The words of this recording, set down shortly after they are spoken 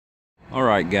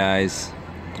Alright guys,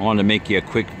 I wanted to make you a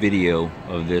quick video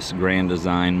of this Grand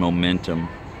Design Momentum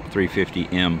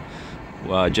 350M.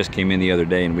 Well, it just came in the other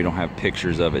day and we don't have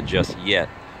pictures of it just yet,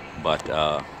 but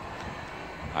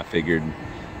I figured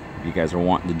if you guys are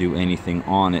wanting to do anything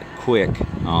on it quick,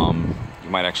 you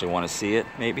might actually want to see it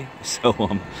maybe. So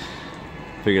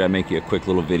figured I'd make you a quick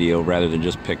little video rather than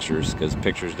just pictures, because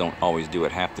pictures don't always do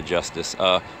it half the justice.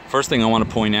 First thing I want to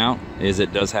point out is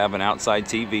it does have an outside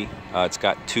TV. It's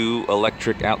got two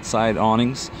electric outside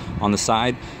awnings on the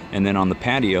side, and then on the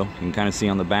patio, you can kind of see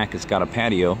on the back it's got a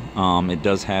patio. It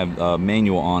does have a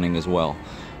manual awning as well.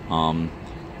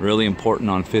 Really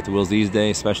important on fifth wheels these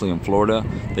days, especially in Florida,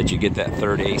 that you get that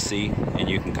third AC, and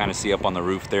you can kind of see up on the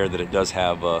roof there that it does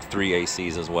have 3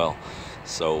 ACs as well.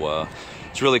 So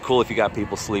it's really cool if you got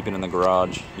people sleeping in the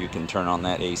garage. You can turn on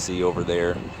that AC over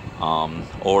there,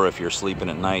 or if you're sleeping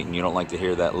at night and you don't like to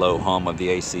hear that low hum of the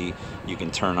AC, you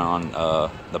can turn on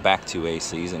the back 2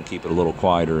 ACs and keep it a little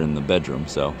quieter in the bedroom.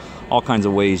 So all kinds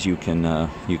of ways you can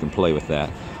play with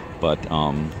that. But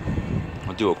I'll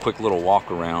do a quick little walk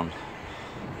around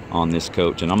on this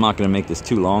coach, and I'm not going to make this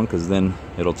too long because then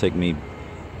it'll take me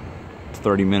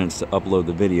 30 minutes to upload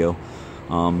the video.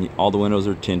 All the windows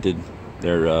are tinted.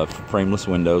 They're frameless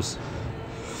windows.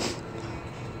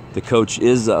 The coach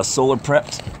is solar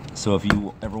prepped, so if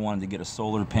you ever wanted to get a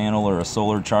solar panel or a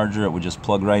solar charger, it would just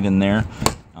plug right in there.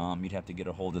 You'd have to get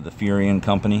a hold of the Furrion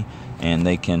company, and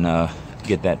they can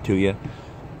get that to you.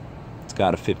 It's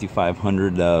got a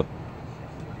 5500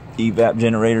 evap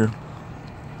generator.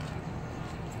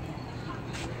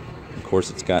 Of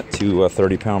course, it's got two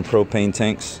 30-pound propane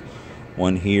tanks,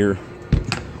 one here,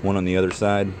 one on the other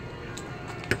side.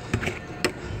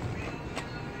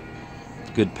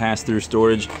 Good pass-through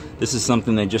storage. This is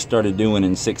something they just started doing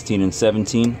in 16 and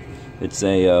 17. It's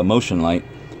a motion light,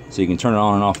 so you can turn it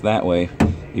on and off that way.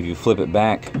 If you flip it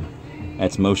back,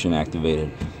 that's motion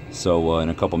activated. So in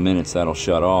a couple minutes that'll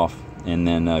shut off, and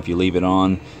then if you leave it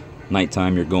on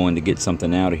nighttime, you're going to get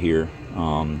something out of here.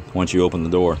 Once you open the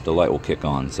door, the light will kick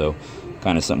on. So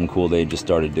kind of something cool they just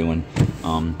started doing.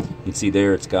 You can see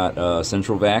there it's got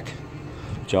central vac,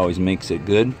 which always makes it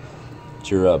good.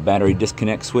 It's your battery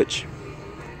disconnect switch.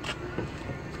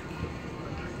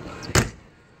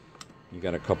 You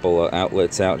got a couple of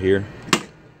outlets out here.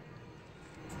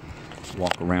 Let's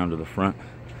walk around to the front.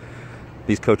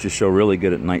 These coaches show really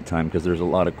good at nighttime because there's a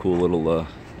lot of cool little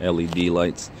LED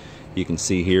lights. You can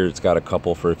see here it's got a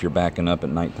couple for if you're backing up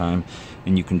at nighttime,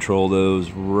 and you control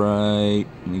those right.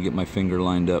 Let me get my finger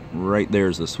lined up. Right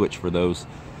there's the switch for those.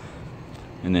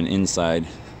 And then inside,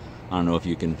 I don't know if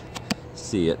you can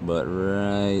see it, but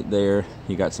right there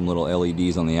you got some little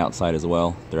LEDs on the outside as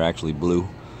well. They're actually blue,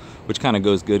 which kind of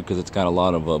goes good because it's got a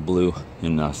lot of blue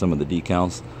in some of the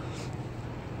decals.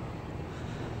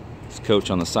 This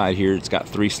coach on the side here, it's got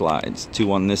 3 slides,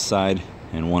 2 on this side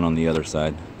and 1 on the other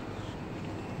side.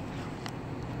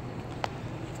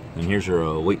 And here's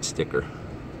your weight sticker.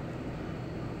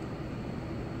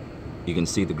 You can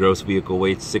see the gross vehicle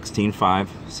weight's 16.5,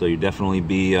 so you definitely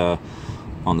be on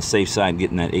the safe side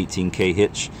getting that 18K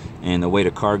hitch, and the weight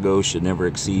of cargo should never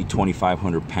exceed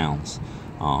 2,500 pounds.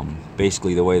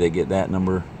 Basically the way they get that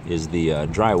number is the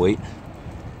dry weight,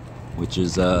 which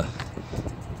is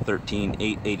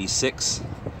 13,886,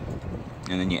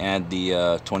 and then you add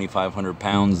the 2,500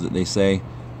 pounds that they say,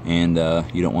 and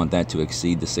you don't want that to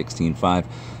exceed the 16.5.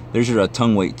 There's your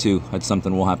tongue weight too. That's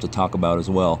something we'll have to talk about as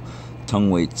well.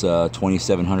 Tongue weight's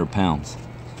 2,700 pounds.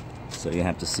 So you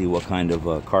have to see what kind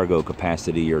of cargo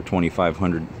capacity your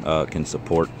 2,500 can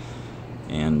support,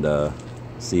 and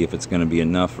see if it's going to be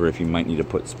enough, or if you might need to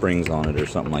put springs on it or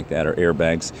something like that, or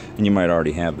airbags, and you might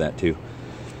already have that too.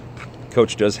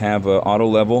 Coach does have auto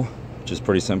level, which is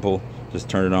pretty simple. Just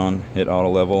turn it on, hit auto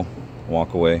level,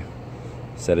 walk away,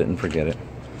 set it and forget it.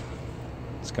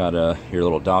 It's got your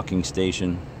little docking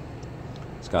station.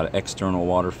 It's got an external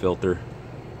water filter.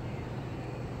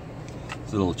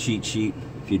 It's a little cheat sheet.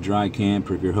 If you dry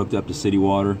camp or if you're hooked up to city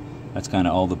water, that's kind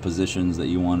of all the positions that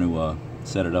you want to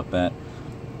set it up at.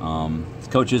 This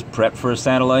coach is prepped for a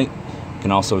satellite. You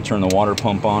can also turn the water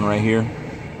pump on right here.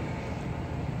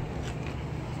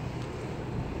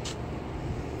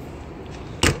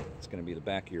 It's going to be the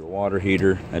back of your water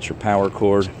heater. That's your power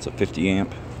cord. It's a 50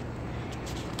 amp.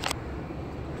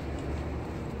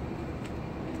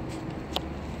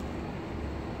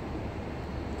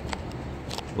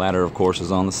 Ladder, of course,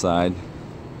 is on the side.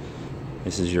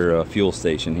 This is your fuel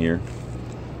station here.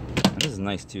 And this is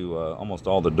nice too. Almost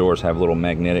all the doors have little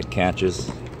magnetic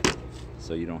catches,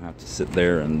 so you don't have to sit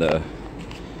there and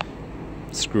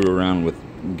screw around with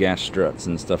gas struts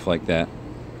and stuff like that.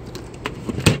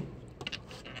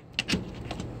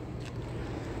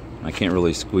 I can't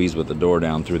really squeeze with the door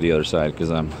down through the other side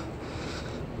because I'm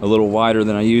a little wider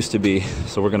than I used to be.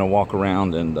 So we're gonna walk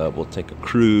around and we'll take a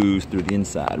cruise through the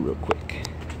inside real quick.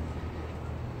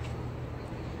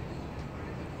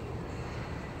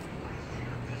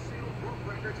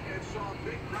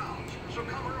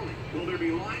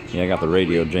 Yeah, I got the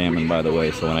radio jamming, by the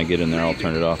way, so when I get in there, I'll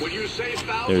turn it off.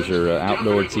 There's your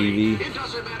outdoor TV. It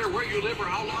doesn't matter where you live or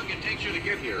how long it takes you to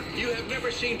get here. You have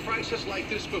never seen prices like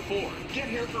this before. Get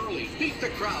here early, beat the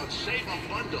crowd, save a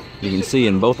bundle. You can see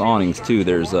in both awnings, too,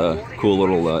 there's cool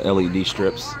little LED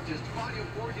strips.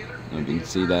 If you can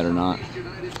see that or not.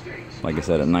 Like I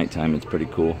said, at nighttime, it's pretty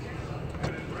cool.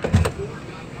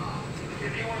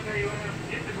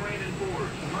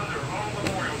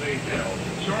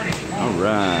 All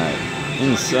right,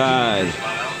 inside.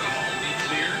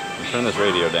 I'll turn this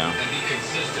radio down.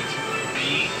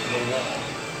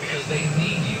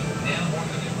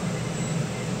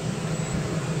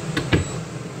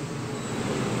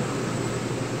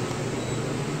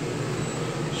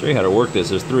 Show you how to work this.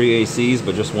 There's 3 ACs,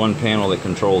 but just one panel that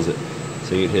controls it.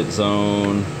 So you'd hit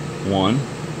zone 1,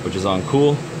 which is on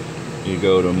cool. You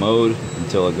go to mode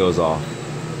until it goes off.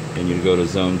 Then you'd go to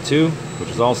zone 2, which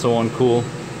is also on cool.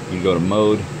 You'd go to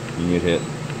mode and you'd hit,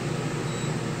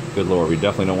 good lord, we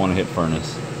definitely don't want to hit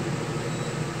furnace.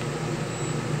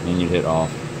 Then you'd hit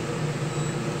off.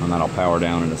 And that'll power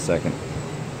down in a second.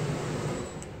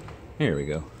 Here we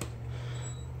go.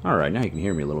 Alright, now you can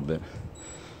hear me a little bit.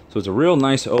 So it's a real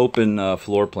nice open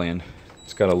floor plan.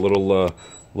 It's got a little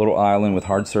island with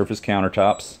hard surface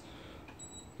countertops.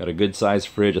 Got a good sized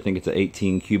fridge. I think it's an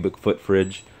 18 cubic foot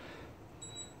fridge.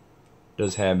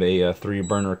 Does have a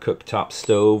 3-burner cooktop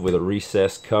stove with a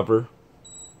recessed cover.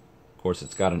 Of course,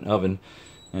 it's got an oven.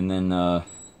 And then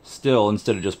still,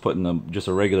 instead of just putting just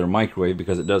a regular microwave,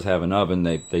 because it does have an oven,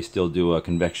 they still do a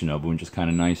convection oven, which is kind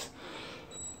of nice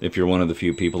if you're one of the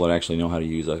few people that actually know how to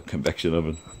use a convection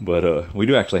oven. But we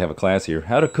do actually have a class here,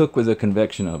 how to cook with a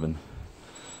convection oven.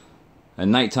 At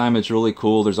nighttime, it's really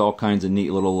cool. There's all kinds of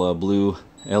neat little blue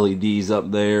LEDs up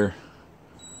there.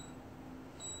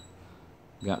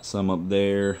 Got some up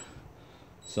there,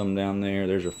 some down there.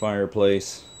 There's your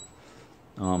fireplace.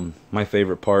 My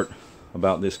favorite part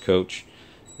about this coach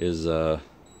is I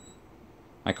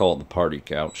call it the party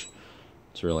couch.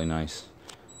 It's really nice.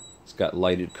 It's got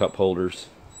lighted cup holders.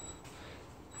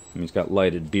 I mean, it's got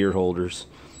lighted beer holders.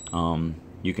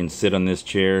 You can sit on this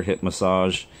chair, hit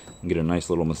massage, and get a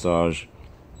nice little massage.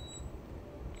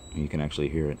 You can actually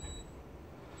hear it.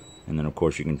 And then of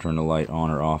course you can turn the light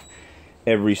on or off.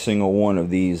 Every single one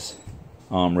of these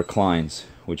reclines,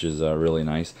 which is really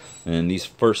nice. And these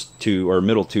first two, or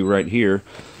middle two right here,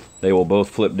 they will both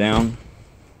flip down.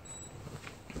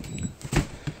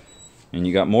 And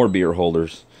you got more beer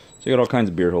holders. So you got all kinds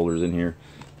of beer holders in here.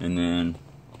 And then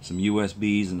some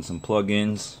USBs and some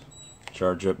plug-ins.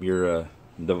 Charge up your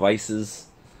devices.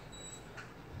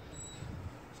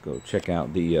 Let's go check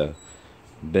out the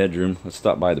bedroom. Let's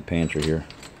stop by the pantry here.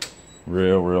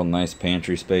 Real nice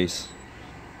pantry space.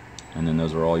 And then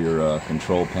those are all your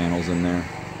control panels in there.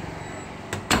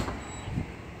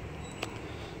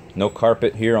 No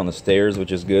carpet here on the stairs, which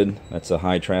is good. That's a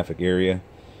high traffic area.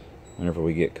 Whenever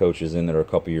we get coaches in that are a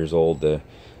couple years old,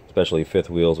 especially fifth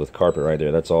wheels with carpet right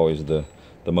there, that's always the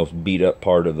most beat up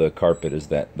part of the carpet is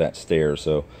that stair.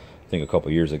 So I think a couple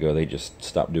years ago they just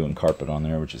stopped doing carpet on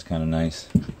there, which is kind of nice.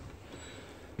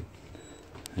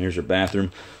 Here's your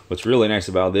bathroom. What's really nice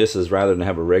about this is rather than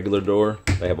have a regular door,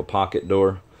 they have a pocket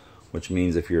door, which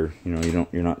means if you're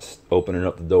not opening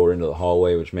up the door into the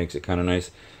hallway, which makes it kind of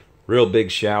nice. Real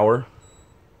big shower,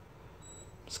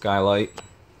 skylight.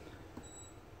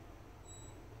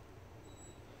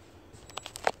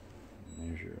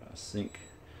 There's your sink,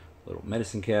 little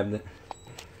medicine cabinet.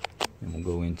 And we'll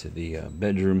go into the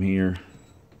bedroom here.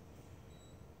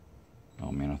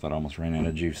 Oh man, I thought I almost ran out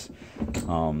of juice.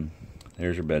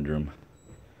 There's your bedroom.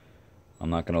 I'm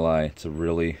not gonna lie, it's a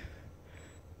really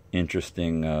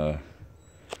interesting, I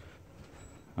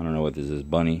don't know what this is,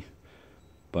 bunny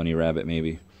rabbit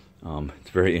maybe. It's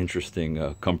a very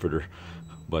interesting comforter,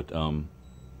 but let me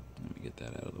get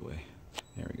that out of the way.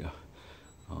 There we go.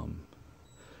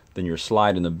 Then your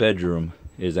slide in the bedroom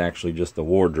is actually just the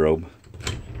wardrobe,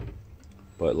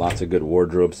 but lots of good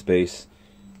wardrobe space.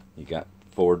 You got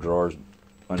 4 drawers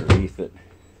underneath it.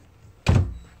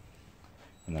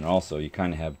 And then also you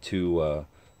kind of have two,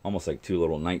 almost like 2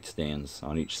 little nightstands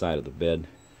on each side of the bed.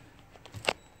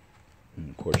 And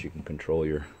of course you can control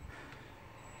your,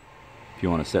 if you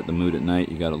want to set the mood at night,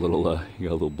 you got a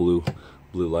little blue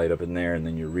light up in there, and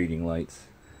then your reading lights.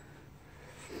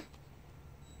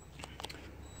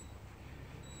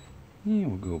 And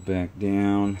we'll go back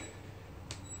down.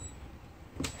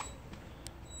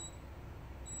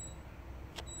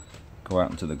 Go out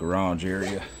into the garage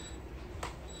area.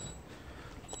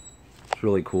 What's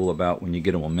really cool about when you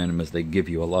get a Momentum is they give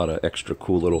you a lot of extra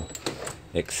cool little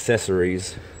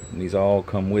accessories, and these all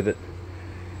come with it.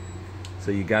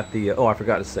 So you got the oh, I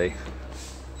forgot to say,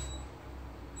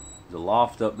 the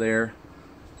loft up there,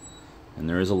 and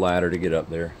there is a ladder to get up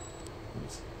there.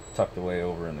 It's tucked away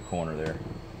over in the corner there.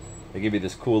 They give you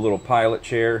this cool little pilot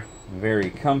chair, very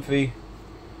comfy.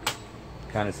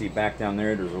 Kind of see back down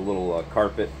there, there's a little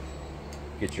carpet.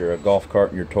 Get your golf cart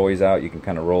and your toys out, you can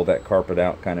kind of roll that carpet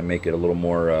out, kind of make it a little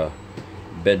more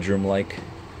bedroom-like.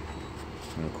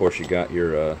 And of course you got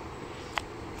your,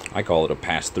 I call it a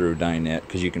pass-through dinette,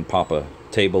 because you can pop a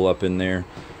table up in there,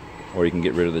 or you can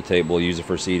get rid of the table, use it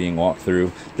for seating, walk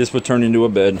through. This would turn into a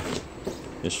bed.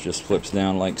 This just flips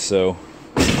down like so.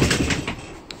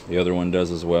 The other one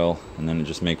does as well, and then it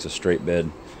just makes a straight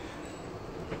bed.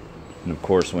 And of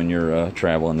course when you're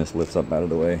traveling, this lifts up out of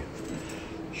the way.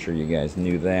 I'm sure you guys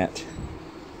knew that.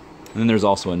 And then there's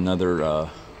also another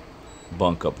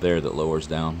bunk up there that lowers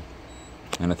down,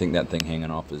 and I think that thing hanging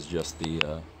off is just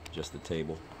the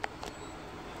table.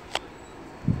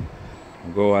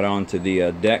 We'll go out onto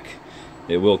the deck.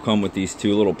 It will come with these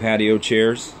two little patio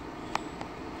chairs,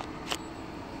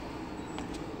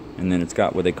 and then it's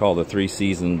got what they call the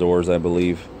 3-season doors, I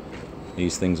believe.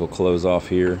 These things will close off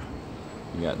here.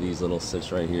 You got these little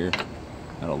sits right here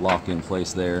that'll lock in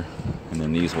place there, and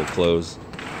then these will close.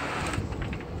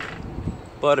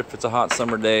 But if it's a hot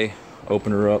summer day,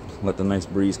 open her up, let the nice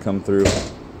breeze come through.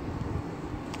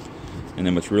 And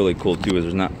then what's really cool too is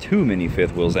there's not too many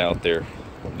fifth wheels out there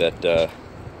that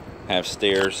have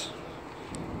stairs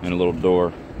and a little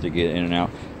door to get in and out.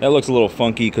 That looks a little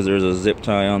funky because there's a zip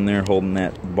tie on there holding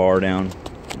that bar down,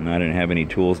 and I didn't have any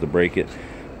tools to break it.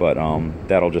 But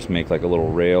that'll just make like a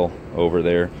little rail over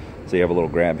there, so you have a little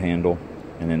grab handle,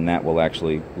 and then that will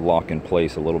actually lock in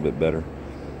place a little bit better.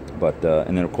 But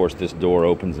and then of course this door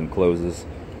opens and closes.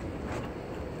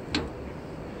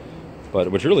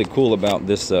 But what's really cool about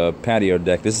this patio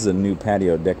deck, this is a new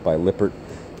patio deck by Lippert,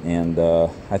 and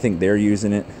I think they're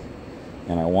using it.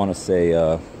 And I want to say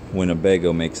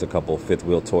Winnebago makes a couple fifth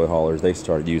wheel toy haulers. They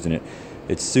started using it.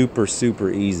 It's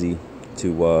super easy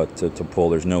to pull.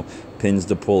 There's no pins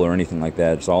to pull or anything like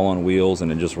that. It's all on wheels,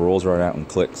 and it just rolls right out and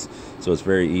clicks. So it's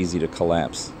very easy to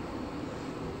collapse.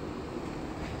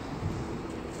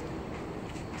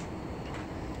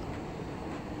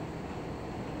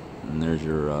 And there's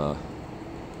your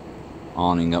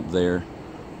awning up there.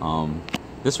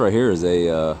 This right here is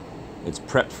a it's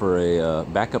prepped for a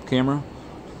backup camera.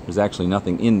 There's actually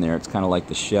nothing in there. It's kind of like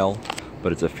the shell,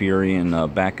 but it's a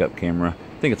Furrion backup camera.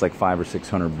 I think it's like $500 or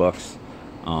 $600.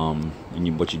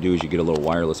 And what you do is you get a little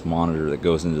wireless monitor that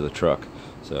goes into the truck,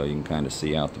 so you can kind of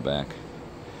see out the back.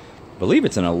 I believe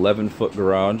it's an 11-foot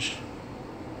garage.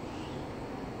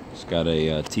 It's got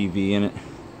a TV in it.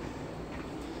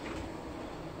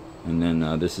 And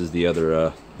then this is the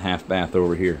other half bath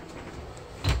over here.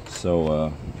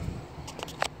 So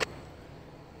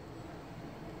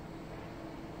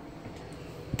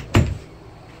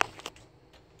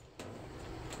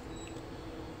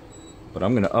but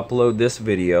I'm going to upload this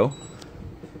video,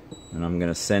 and I'm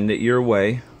going to send it your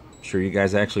way. I'm sure you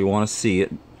guys actually want to see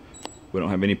it. We don't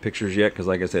have any pictures yet because,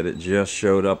 like I said, it just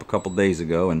showed up a couple days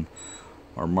ago, and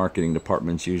our marketing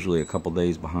department's usually a couple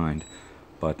days behind.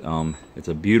 But it's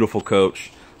a beautiful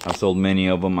coach. I've sold many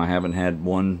of them. I haven't had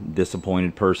one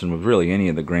disappointed person with really any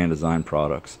of the Grand Design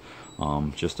products.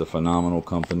 Just a phenomenal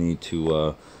company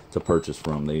to purchase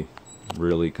from. They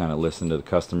really kind of listen to the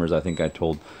customers. I think I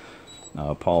told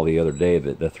Paul the other day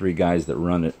that the 3 guys that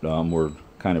run it were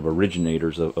kind of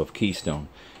originators of Keystone,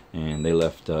 and they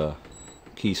left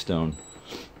Keystone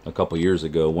a couple years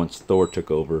ago once Thor took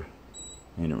over.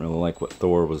 They didn't really like what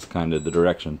Thor was kind of the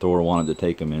direction Thor wanted to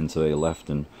take them in, so they left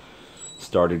and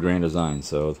started Grand Design.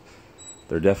 So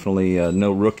they're definitely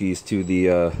no rookies to the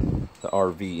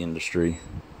RV industry.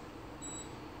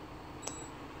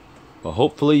 But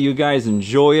hopefully you guys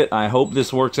enjoy it. I hope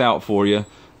this works out for you.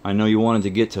 I know you wanted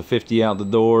to get to 50 out the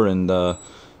door, and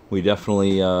we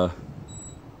definitely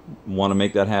want to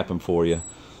make that happen for you.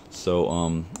 So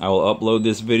I will upload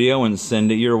this video and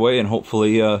send it your way, and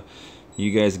hopefully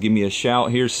you guys give me a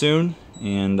shout here soon,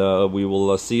 and we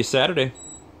will see you Saturday.